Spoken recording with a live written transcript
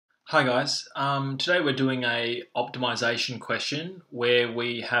Hi guys, today we're doing a optimization question where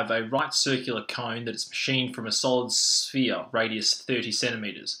we have a right circular cone that is machined from a solid sphere radius 30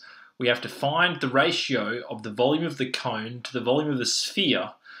 centimeters. We have to find the ratio of the volume of the cone to the volume of the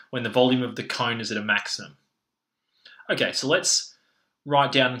sphere when the volume of the cone is at a maximum. Okay, so let's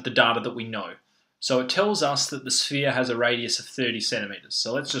write down the data that we know. So it tells us that the sphere has a radius of 30 centimeters.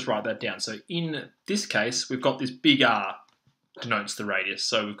 So let's just write that down. So in this case, we've got this big R denotes the radius.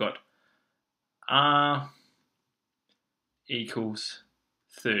 So we've got R equals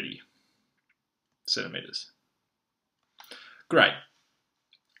 30 centimeters. Great.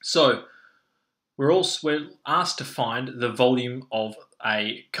 So we're asked to find the volume of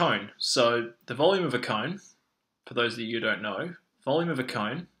a cone. So the volume of a cone, for those of you who don't know, volume of a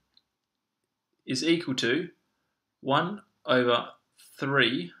cone is equal to 1 over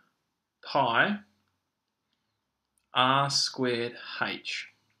 3 pi r squared h.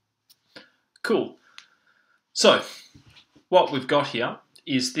 Cool. So what we've got here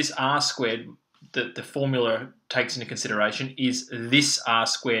is this r squared that the formula takes into consideration is this r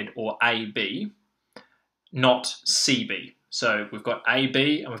squared, or AB, not CB. So we've got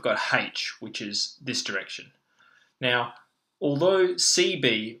AB and we've got H, which is this direction. Now, although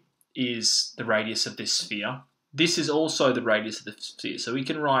CB is the radius of this sphere, this is also the radius of the sphere. So we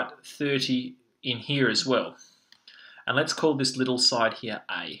can write 30 in here as well. And let's call this little side here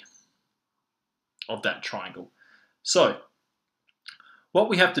A of that triangle. So what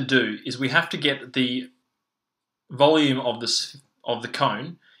we have to do is we have to get the volume of the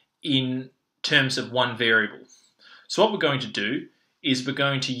cone in terms of one variable. So what we're going to do is we're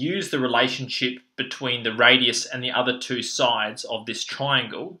going to use the relationship between the radius and the other two sides of this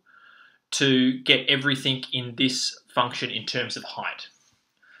triangle to get everything in this function in terms of height.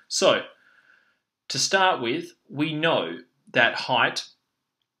 So to start with, we know that height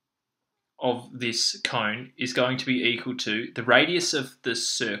of this cone is going to be equal to the radius of the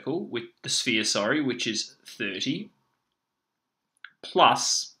circle, with the sphere, sorry, which is 30,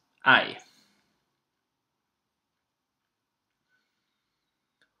 plus A.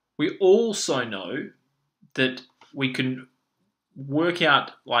 We also know that we can work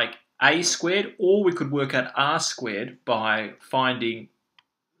out like A squared, or we could work out R squared by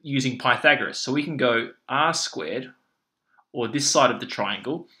using Pythagoras. So we can go R squared, or this side of the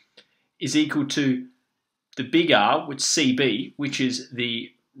triangle, is equal to the big R, which CB, which is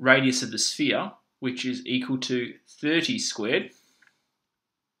the radius of the sphere, which is equal to 30 squared,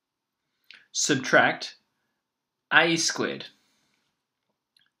 subtract A squared.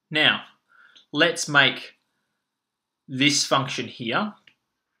 Now, let's make this function here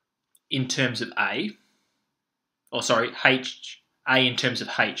in terms of A, or sorry, A in terms of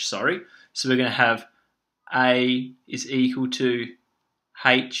H, sorry. So we're going to have A is equal to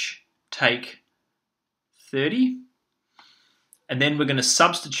H take 30, and then we're going to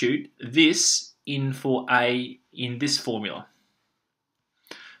substitute this in for A in this formula.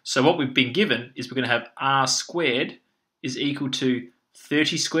 So what we've been given is we're going to have R squared is equal to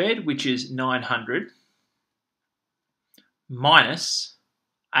 30 squared, which is 900, minus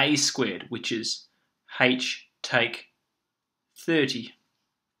A squared, which is H take 30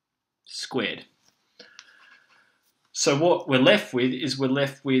 squared. So what we're left with is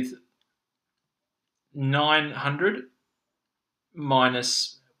 900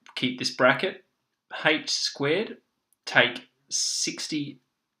 minus, keep this bracket, H squared, take 60H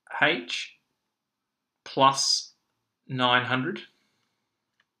plus 900.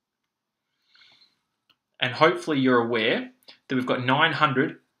 And hopefully you're aware that we've got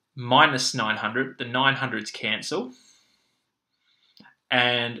 900 minus 900. The 900s cancel.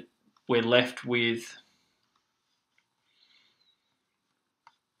 And we're left with,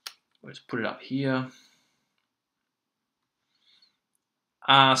 let's put it up here,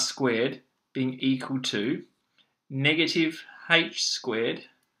 R squared being equal to negative H squared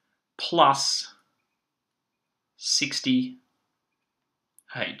plus 60H.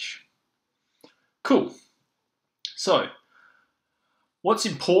 Cool. So, what's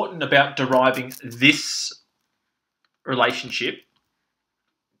important about deriving this relationship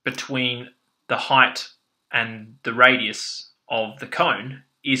between the height and the radius of the cone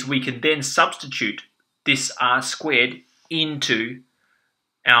is we can then substitute this R squared into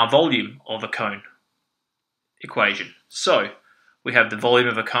our volume of a cone equation. So we have the volume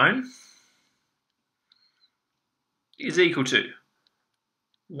of a cone is equal to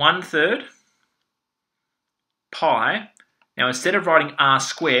 1/3 pi. Now instead of writing R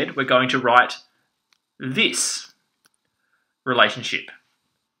squared, we're going to write this relationship,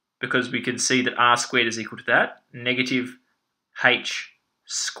 because we can see that R squared is equal to that, negative H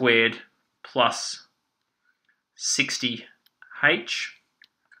squared plus 60h.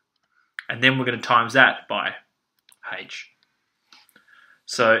 And then we're going to times that by h.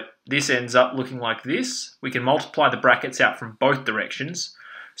 So this ends up looking like this. We can multiply the brackets out from both directions.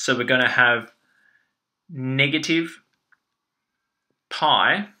 So we're going to have negative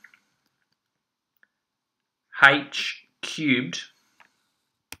pi h cubed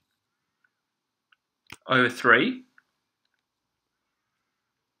over 3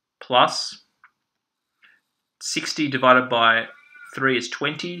 plus 60 divided by 3 is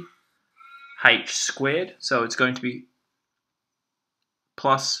 20, h squared, so it's going to be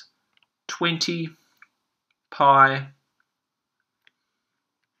plus 20 pi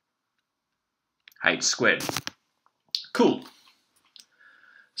h squared. Cool.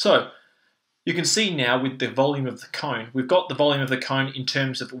 So you can see now with the volume of the cone, we've got the volume of the cone in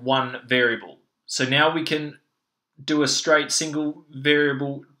terms of one variable. So now we can do a straight single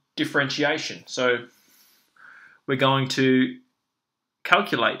variable differentiation. So we're going to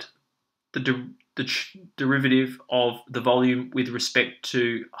calculate the derivative of the volume with respect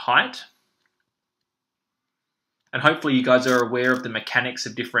to height. And hopefully you guys are aware of the mechanics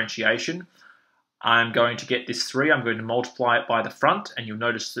of differentiation. I'm going to get this 3, I'm going to multiply it by the front, and you'll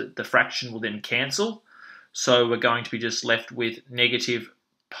notice that the fraction will then cancel. So we're going to be just left with negative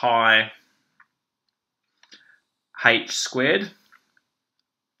pi h squared.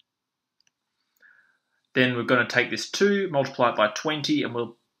 Then we're going to take this 2, multiply it by 20, and we're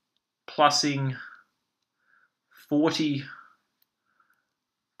plussing 40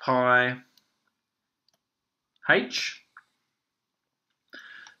 pi h.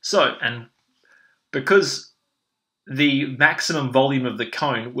 So, and because the maximum volume of the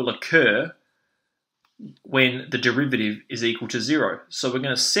cone will occur when the derivative is equal to 0. So we're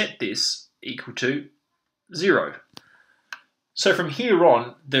going to set this equal to 0. So from here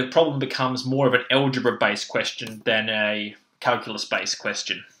on, the problem becomes more of an algebra-based question than a calculus-based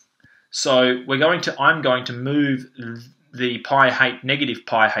question. So I'm going to move the negative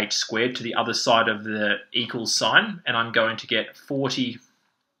pi h squared to the other side of the equals sign, and I'm going to get 40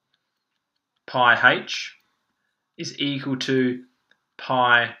 pi h is equal to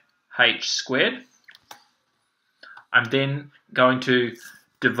pi h squared. I'm then going to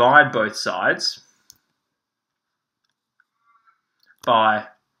divide both sides by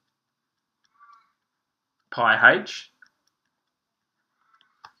pi h,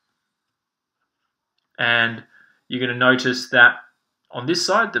 and you're going to notice that on this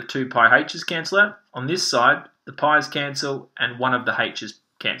side the 2 pi h's cancel out, on this side the pi's cancel and one of the h's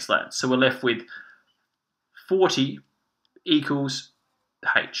cancel out. So we're left with 40 equals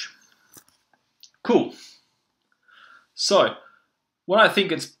h. Cool. So what I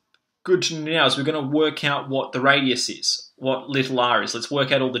think it's good to know now is we're going to work out what the radius is, what little r is. Let's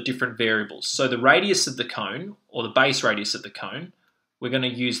work out all the different variables. So the radius of the cone, or the base radius of the cone, we're going to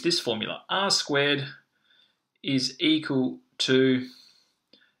use this formula. R squared is equal to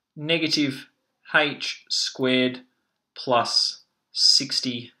negative h squared plus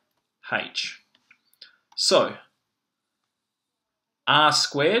 60h. So r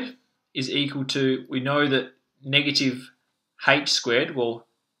squared is equal to, we know that negative h squared, well,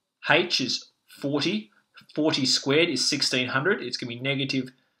 h is 40. 40 squared is 1600. It's going to be negative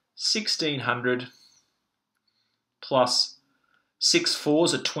 1600 plus 6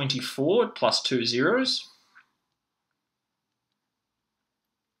 fours are 24 plus 2 zeros.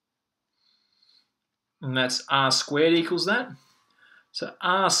 And that's r squared equals that. So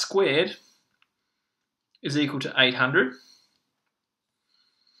r squared is equal to 800.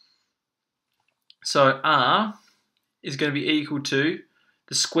 So r is going to be equal to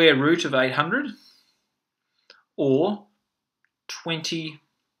the square root of 800, or 20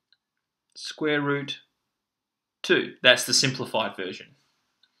 square root 2. That's the simplified version.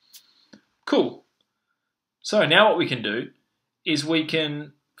 Cool. So now what we can do is we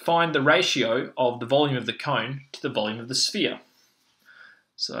can find the ratio of the volume of the cone to the volume of the sphere.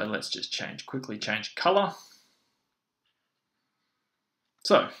 So let's just quickly change color.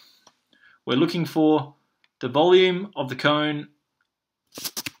 So we're looking for the volume of the cone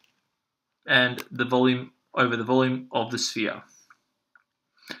and the volume over the volume of the sphere.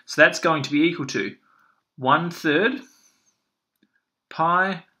 So that's going to be equal to 1/3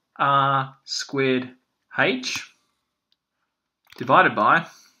 pi r squared h divided by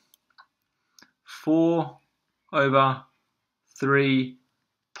 4/3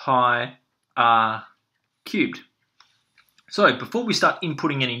 pi r cubed. So before we start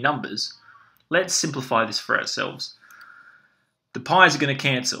inputting any numbers, let's simplify this for ourselves. The pi's are going to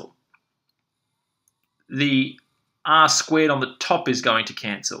cancel. The r squared on the top is going to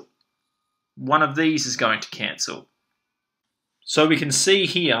cancel. One of these is going to cancel. So we can see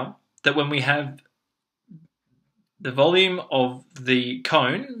here that when we have the volume of the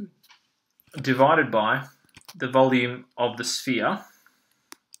cone divided by the volume of the sphere,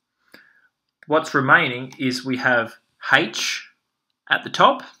 what's remaining is we have h at the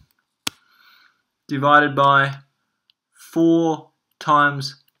top divided by 4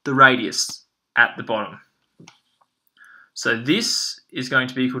 times the radius at the bottom. So this is going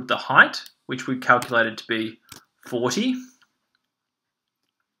to be equal to the height, which we calculated to be 40,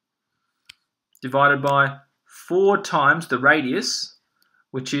 divided by 4 times the radius,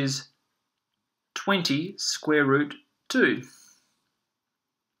 which is 20 square root 2.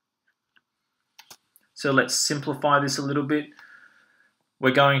 So let's simplify this a little bit.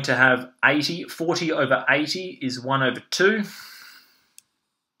 We're going to have 40 over 80 is 1 over 2.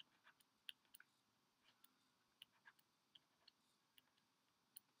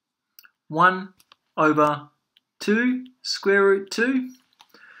 One over 2 square root 2.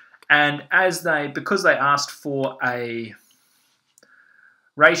 And because they asked for a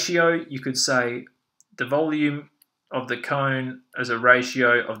ratio, you could say the volume of the cone as a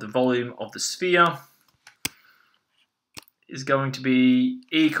ratio of the volume of the sphere is going to be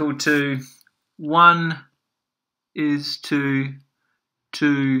equal to 1 is to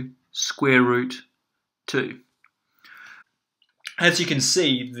 2 square root 2. As you can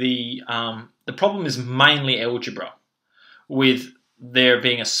see, the problem is mainly algebra, with there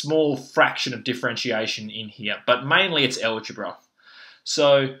being a small fraction of differentiation in here, but mainly it's algebra.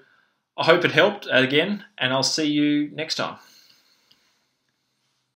 So I hope it helped again, and I'll see you next time.